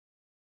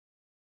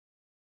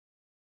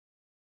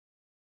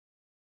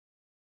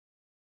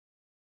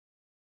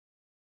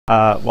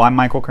Well, I'm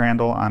Michael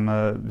Crandol. I'm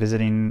a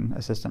visiting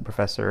assistant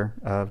professor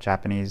of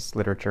Japanese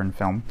literature and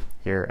film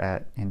here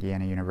at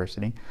Indiana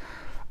University,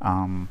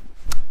 um,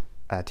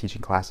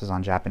 teaching classes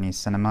on Japanese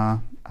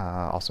cinema,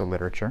 also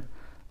literature.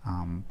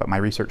 But my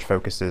research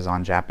focuses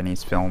on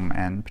Japanese film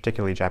and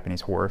particularly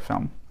Japanese horror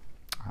film.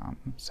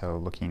 So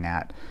looking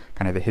at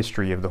kind of the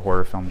history of the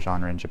horror film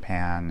genre in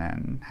Japan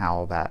and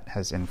how that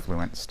has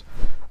influenced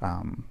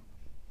kind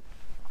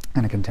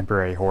of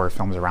contemporary horror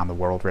films around the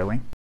world, really.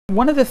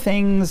 One of the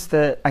things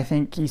that I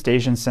think East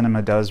Asian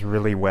cinema does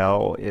really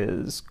well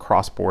is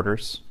cross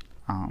borders.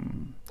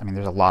 I mean,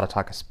 there's a lot of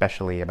talk,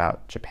 especially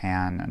about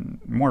Japan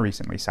and more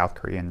recently South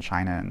Korea and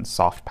China and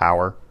soft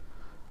power.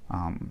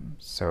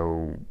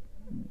 So,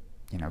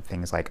 you know,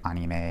 things like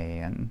anime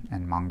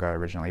and manga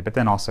originally, but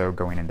then also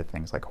going into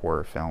things like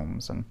horror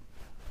films and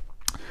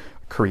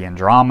Korean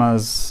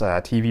dramas,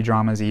 TV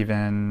dramas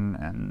even,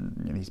 and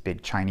you know, these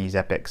big Chinese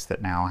epics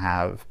that now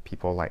have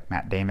people like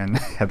Matt Damon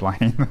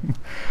headlining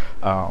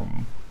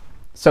them.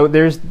 So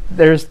there's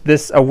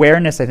this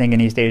awareness, I think,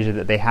 in East Asia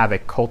that they have a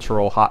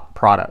cultural hot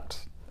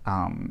product.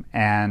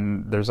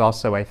 And there's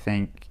also, I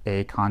think,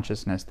 a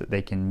consciousness that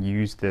they can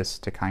use this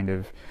to kind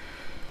of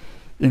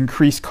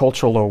increase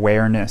cultural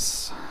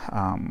awareness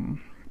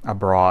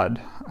abroad.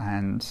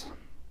 And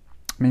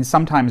I mean,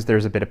 sometimes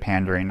there's a bit of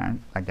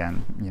pandering.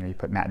 Again, you know, you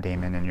put Matt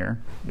Damon in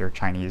your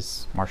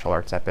Chinese martial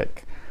arts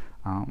epic.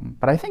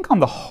 But I think on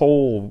the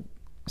whole,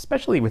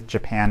 especially with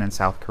Japan and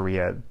South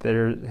Korea,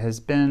 there has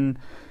been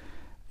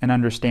an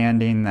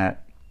understanding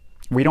that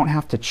we don't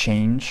have to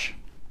change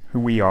who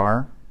we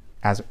are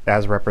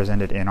as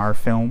represented in our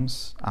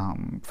films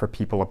for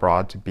people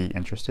abroad to be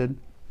interested.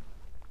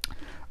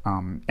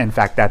 In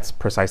fact, that's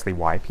precisely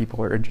why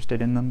people are interested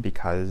in them,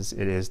 because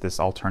it is this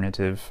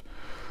alternative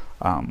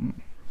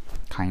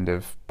kind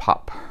of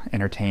pop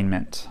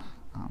entertainment.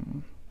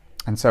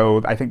 And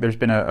so I think there's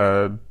been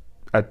a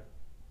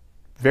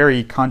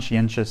very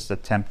conscientious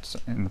attempt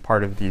in the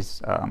part of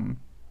these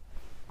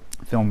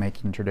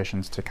filmmaking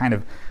traditions to kind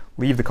of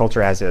leave the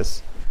culture as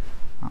is.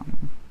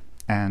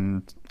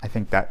 And I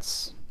think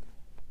that's,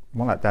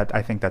 well,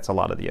 I think that's a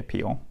lot of the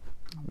appeal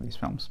of these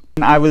films.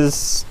 And I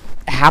was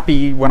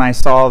happy when I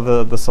saw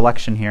the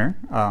selection here.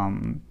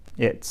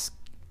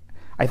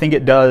 I think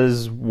it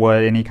does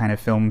what any kind of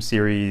film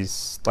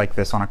series like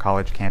this on a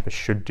college campus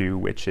should do,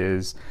 which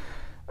is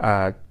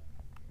try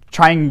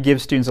and give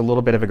students a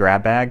little bit of a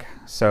grab bag.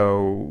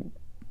 So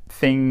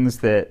things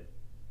that,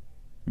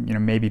 you know,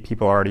 maybe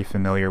people are already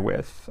familiar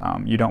with.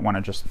 You don't want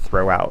to just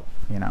throw out,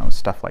 you know,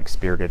 stuff like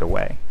Spirited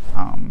Away.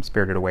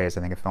 Spirited Away is,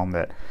 I think, a film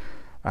that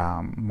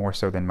more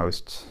so than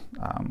most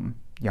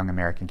young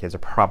American kids are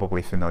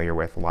probably familiar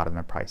with. A lot of them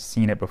have probably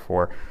seen it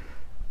before.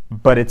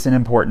 But it's an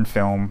important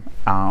film,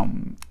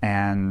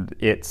 and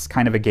it's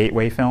kind of a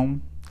gateway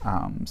film.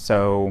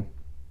 So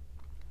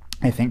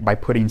I think by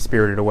putting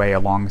Spirited Away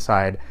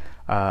alongside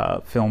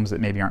films that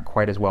maybe aren't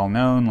quite as well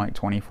known, like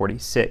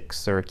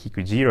 2046 or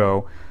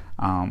Kikujiro,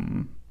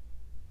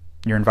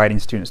 you're inviting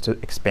students to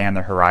expand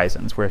their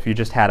horizons, where if you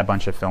just had a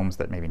bunch of films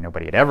that maybe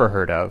nobody had ever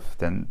heard of,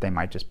 then they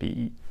might just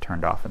be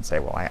turned off and say,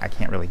 well, I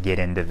can't really get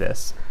into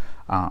this.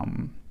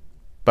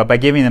 But by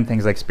giving them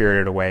things like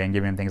Spirited Away and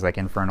giving them things like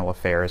Infernal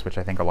Affairs, which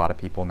I think a lot of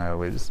people know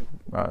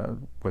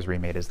was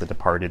remade as The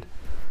Departed,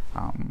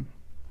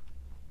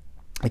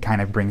 it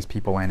kind of brings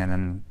people in and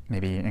then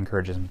maybe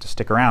encourages them to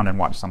stick around and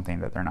watch something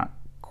that they're not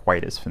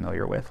quite as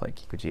familiar with, like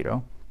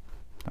Kikujiro.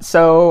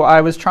 So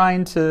I was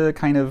trying to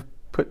kind of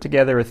put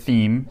together a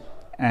theme,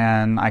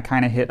 and I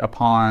kind of hit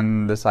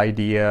upon this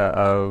idea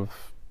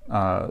of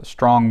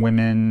strong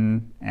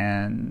women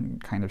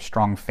and kind of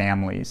strong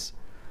families.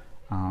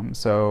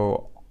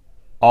 So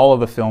all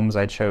of the films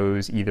I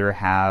chose either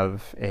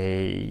have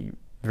a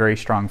very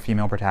strong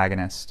female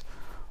protagonist,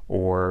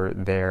 or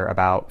they're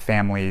about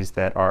families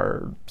that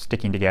are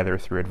sticking together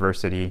through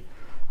adversity,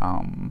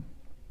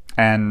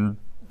 and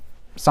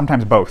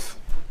sometimes both.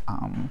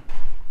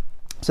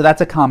 So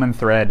that's a common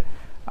thread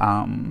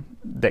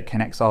that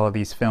connects all of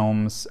these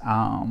films.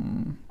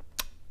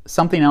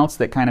 Something else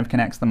that kind of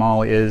connects them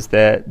all is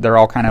that they're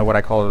all kind of what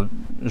I call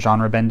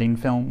genre-bending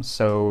films.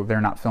 So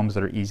they're not films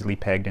that are easily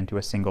pegged into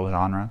a single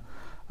genre.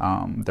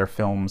 They're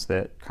films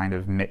that kind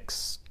of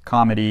mix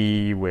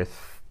comedy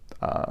with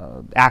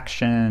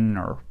action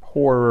or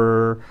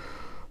horror,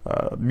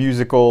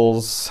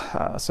 musicals.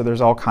 So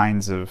there's all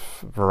kinds of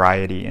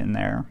variety in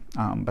there,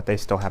 but they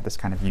still have this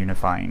kind of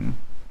unifying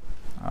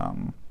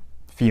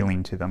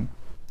feeling to them.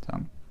 So,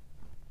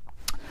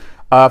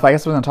 if I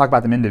guess we're going to talk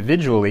about them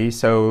individually,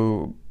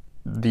 so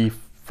the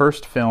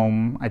first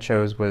film I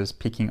chose was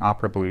Peking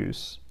Opera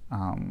Blues,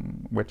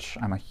 which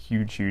I'm a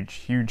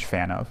huge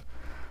fan of.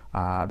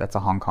 That's a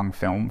Hong Kong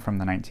film from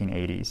the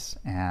 1980s,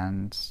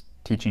 and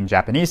teaching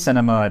Japanese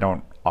cinema, I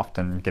don't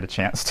often get a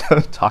chance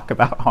to talk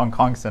about Hong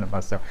Kong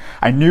cinema, so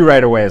I knew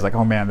right away, I was like,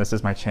 oh man, this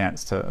is my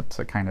chance to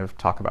kind of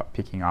talk about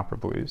Peking Opera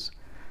Blues.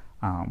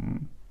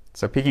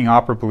 So Peking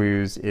Opera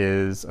Blues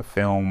is a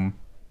film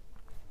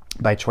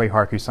by Choi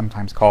Hark, who's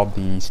sometimes called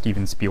the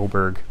Steven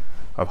Spielberg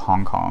of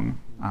Hong Kong.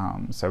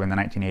 So in the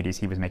 1980s,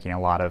 he was making a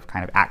lot of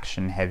kind of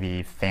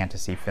action-heavy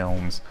fantasy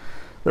films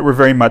that were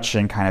very much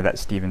in kind of that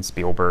Steven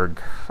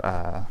Spielberg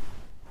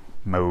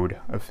mode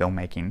of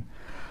filmmaking.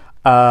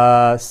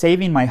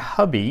 Saving My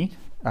Hubby,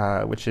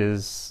 which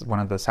is one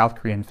of the South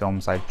Korean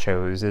films I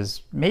chose,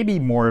 is maybe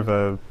more of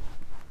a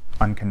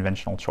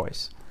unconventional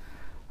choice.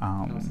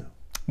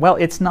 Well,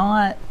 it's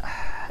not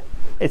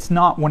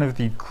one of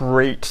the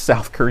great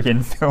South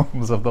Korean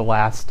films of the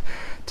last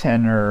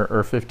 10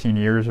 or 15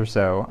 years or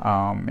so.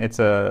 It's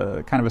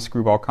a kind of a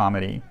screwball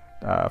comedy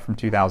from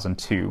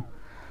 2002.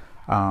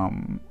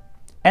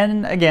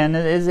 And again,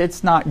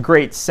 it's not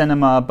great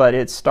cinema, but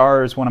it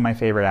stars one of my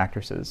favorite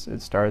actresses.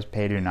 It stars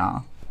Bae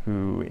Doona,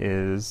 who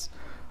is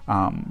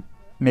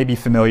maybe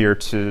familiar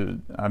to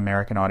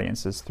American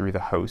audiences through The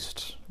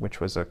Host,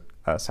 which was a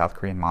South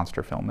Korean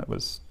monster film that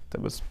was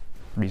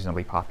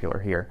reasonably popular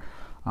here.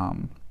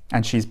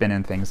 And she's been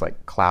in things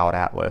like Cloud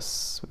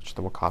Atlas, which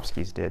the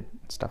Wachowskis did,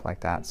 stuff like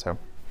that. So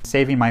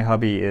Saving My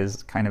Hubby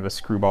is kind of a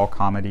screwball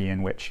comedy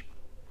in which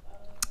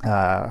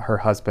her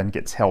husband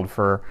gets held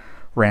for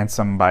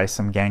ransom by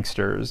some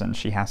gangsters, and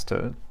she has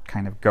to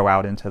kind of go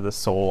out into the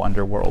Seoul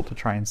underworld to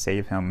try and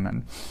save him.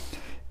 And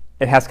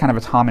it has kind of a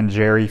Tom and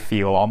Jerry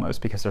feel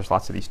almost, because there's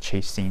lots of these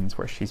chase scenes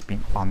where she's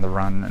being on the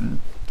run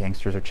and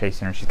gangsters are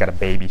chasing her, and she's got a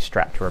baby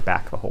strapped to her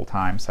back the whole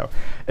time. So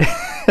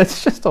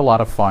it's just a lot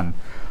of fun,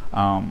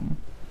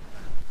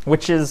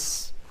 which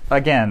is,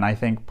 again, I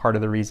think part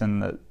of the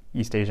reason that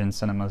East Asian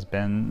cinema has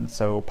been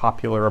so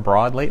popular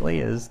abroad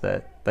lately, is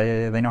that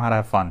they know how to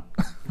have fun.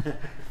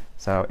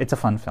 So it's a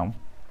fun film.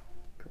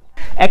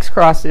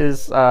 X-Cross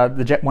is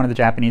one of the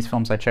Japanese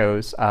films I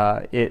chose.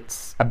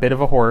 It's a bit of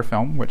a horror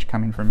film, which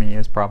coming from me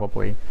is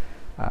probably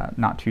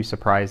not too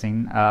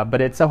surprising, but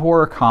it's a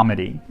horror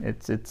comedy.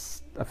 It's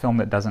a film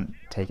that doesn't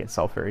take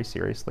itself very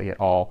seriously at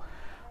all.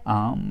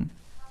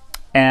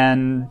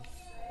 And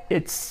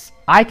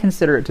I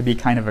consider it to be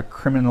kind of a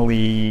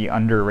criminally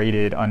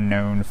underrated,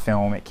 unknown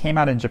film. It came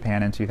out in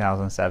Japan in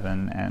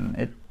 2007, and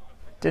it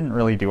didn't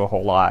really do a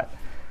whole lot.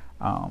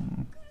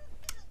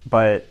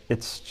 But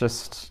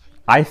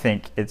I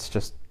think it's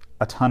just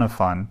a ton of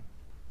fun.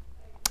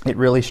 It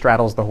really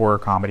straddles the horror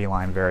comedy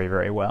line very,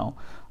 very well.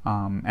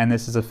 And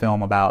this is a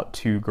film about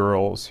two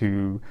girls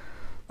who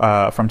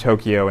from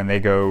Tokyo, and they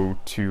go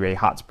to a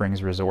hot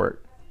springs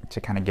resort to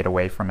kind of get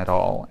away from it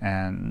all,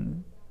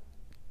 and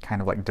kind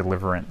of like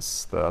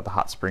Deliverance, the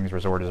hot springs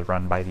resort is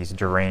run by these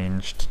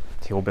deranged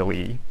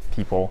hillbilly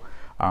people.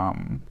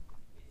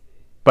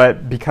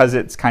 But because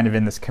it's kind of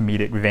in this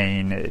comedic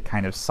vein, it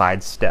kind of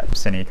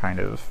sidesteps any kind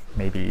of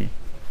maybe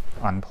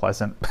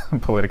unpleasant,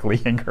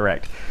 politically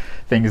incorrect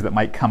things that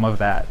might come of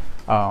that,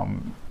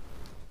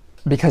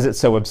 because it's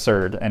so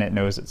absurd, and it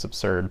knows it's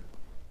absurd.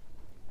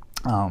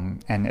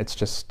 And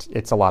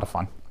it's a lot of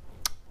fun.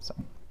 So,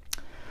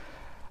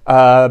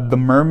 The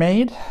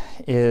Mermaid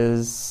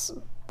is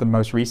the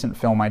most recent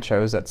film I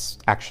chose. That's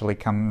actually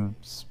came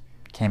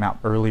out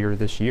earlier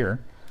this year.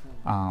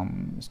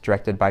 It's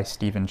directed by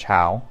Stephen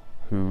Chow,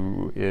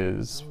 who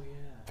is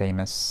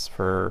famous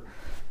for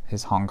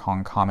his Hong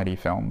Kong comedy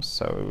films,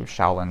 so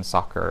Shaolin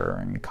Soccer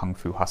and Kung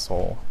Fu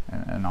Hustle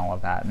and all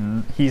of that.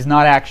 And he's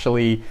not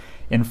actually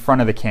in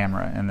front of the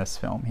camera in this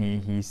film.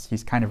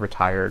 He's kind of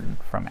retired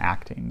from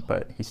acting,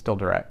 but he still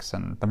directs.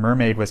 And The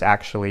Mermaid was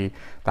actually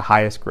the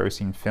highest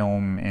grossing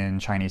film in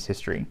Chinese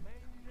history.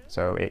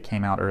 So it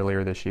came out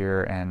earlier this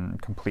year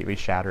and completely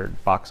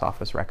shattered box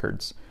office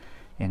records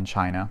in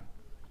China.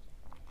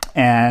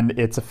 And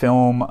it's a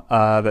film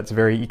that's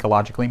very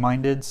ecologically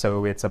minded.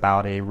 So it's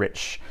about a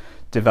rich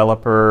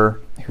developer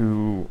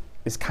who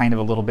is kind of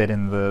a little bit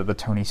in the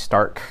Tony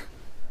Stark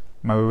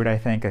mode, I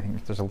think. I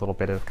think there's a little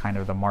bit of kind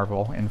of the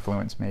Marvel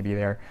influence maybe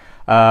there.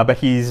 But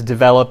he's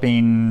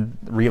developing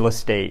real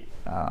estate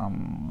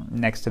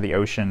next to the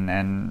ocean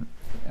and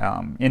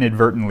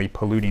inadvertently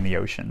polluting the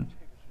ocean.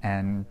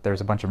 And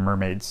there's a bunch of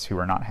mermaids who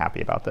are not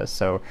happy about this.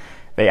 So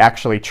they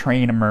actually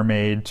train a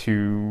mermaid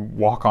to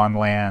walk on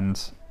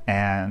land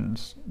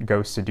and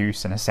go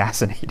seduce and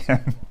assassinate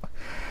him.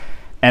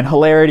 And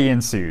hilarity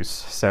ensues.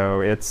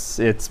 So it's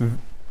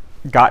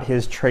got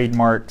his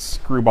trademark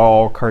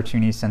screwball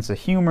cartoony sense of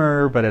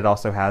humor, but it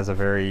also has a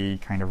very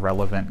kind of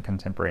relevant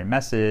contemporary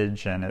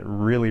message, and it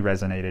really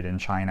resonated in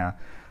China.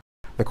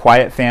 The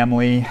Quiet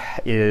Family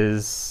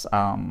is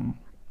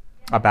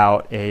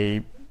about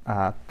a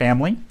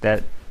family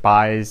that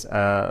buys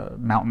a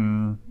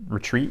mountain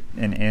retreat,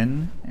 an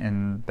inn,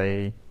 and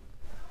they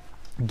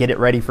get it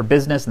ready for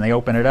business, and they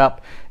open it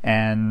up,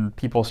 and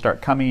people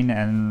start coming,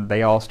 and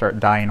they all start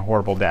dying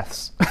horrible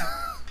deaths.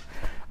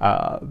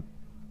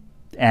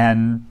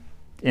 And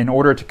in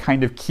order to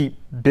kind of keep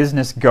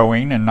business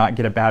going and not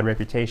get a bad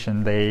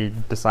reputation, they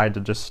decide to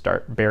just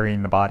start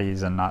burying the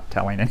bodies and not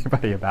telling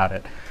anybody about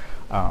it.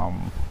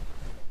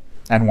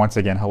 And once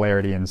again,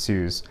 hilarity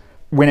ensues.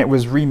 When it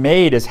was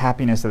remade as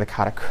Happiness of the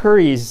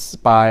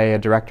Katakuris by a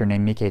director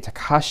named Miike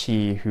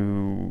Takashi,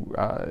 who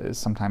is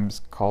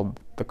sometimes called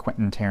the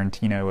Quentin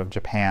Tarantino of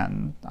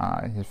Japan,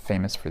 he's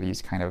famous for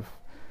these kind of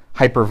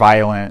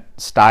hyper-violent,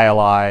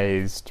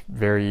 stylized,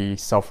 very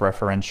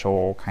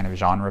self-referential kind of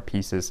genre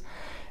pieces.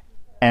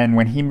 And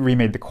when he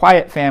remade The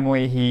Quiet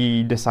Family,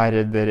 he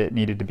decided that it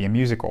needed to be a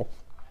musical.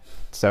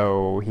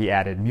 So he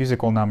added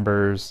musical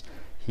numbers,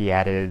 he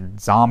added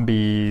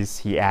zombies,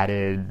 he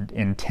added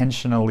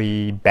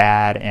intentionally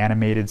bad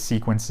animated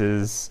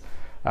sequences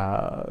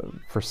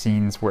for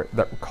scenes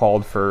that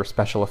called for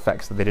special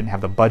effects that they didn't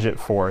have the budget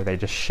for. They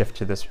just shift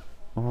to this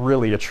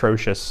really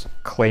atrocious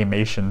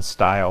claymation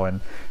style,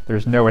 and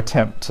there's no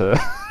attempt to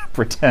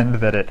pretend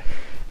that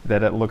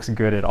it looks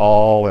good at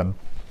all. And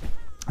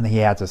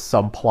he adds a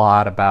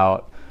subplot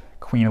about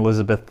Queen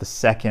Elizabeth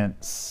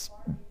II's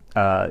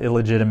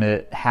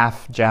illegitimate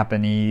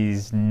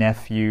half-Japanese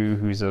nephew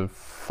who's a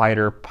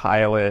fighter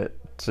pilot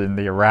in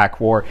the Iraq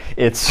War.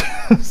 It's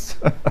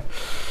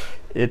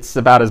it's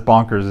about as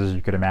bonkers as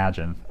you could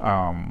imagine.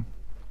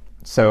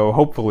 So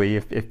hopefully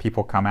if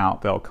people come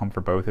out, they'll come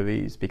for both of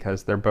these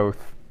because they're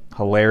both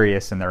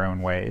hilarious in their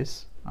own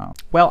ways.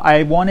 Well,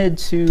 I wanted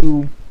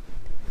to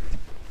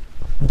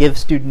give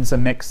students a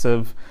mix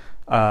of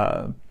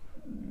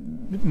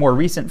more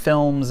recent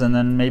films and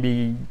then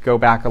maybe go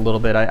back a little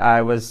bit.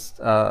 I was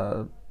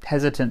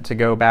hesitant to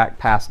go back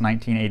past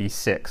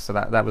 1986, so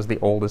that was the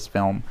oldest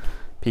film,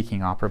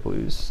 Peking Opera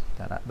Blues,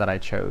 that I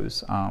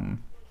chose.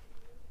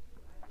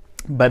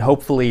 But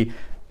hopefully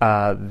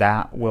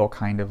that will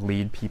kind of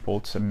lead people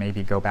to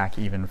maybe go back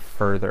even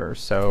further.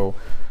 So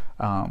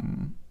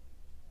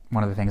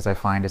one of the things I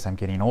find as I'm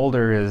getting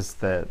older is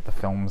that the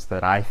films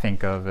that I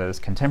think of as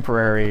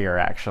contemporary are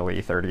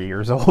actually 30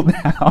 years old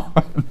now.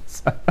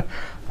 So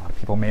a lot of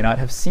people may not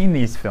have seen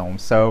these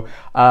films. So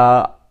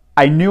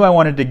I knew I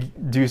wanted to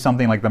do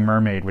something like The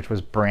Mermaid, which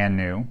was brand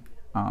new.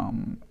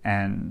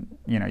 And,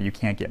 you know, you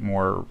can't get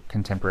more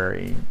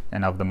contemporary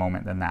and of the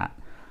moment than that.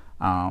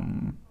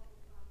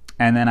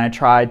 And then I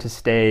tried to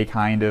stay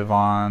kind of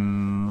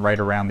on right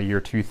around the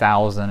year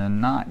 2000 and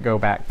not go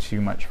back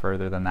too much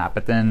further than that.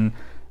 But then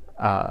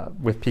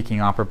with Peking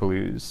Opera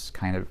Blues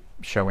kind of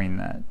showing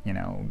that, you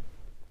know,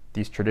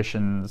 these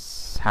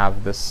traditions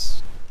have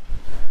this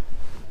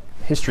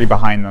history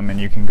behind them and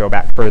you can go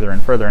back further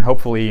and further. And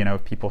hopefully, you know,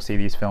 if people see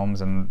these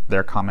films and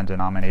they're common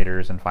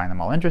denominators and find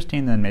them all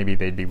interesting, then maybe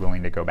they'd be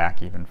willing to go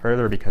back even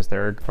further because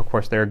there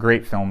are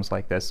great films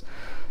like this,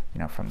 you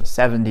know, from the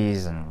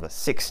 70s and the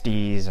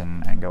 60s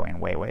and going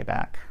way, way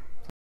back.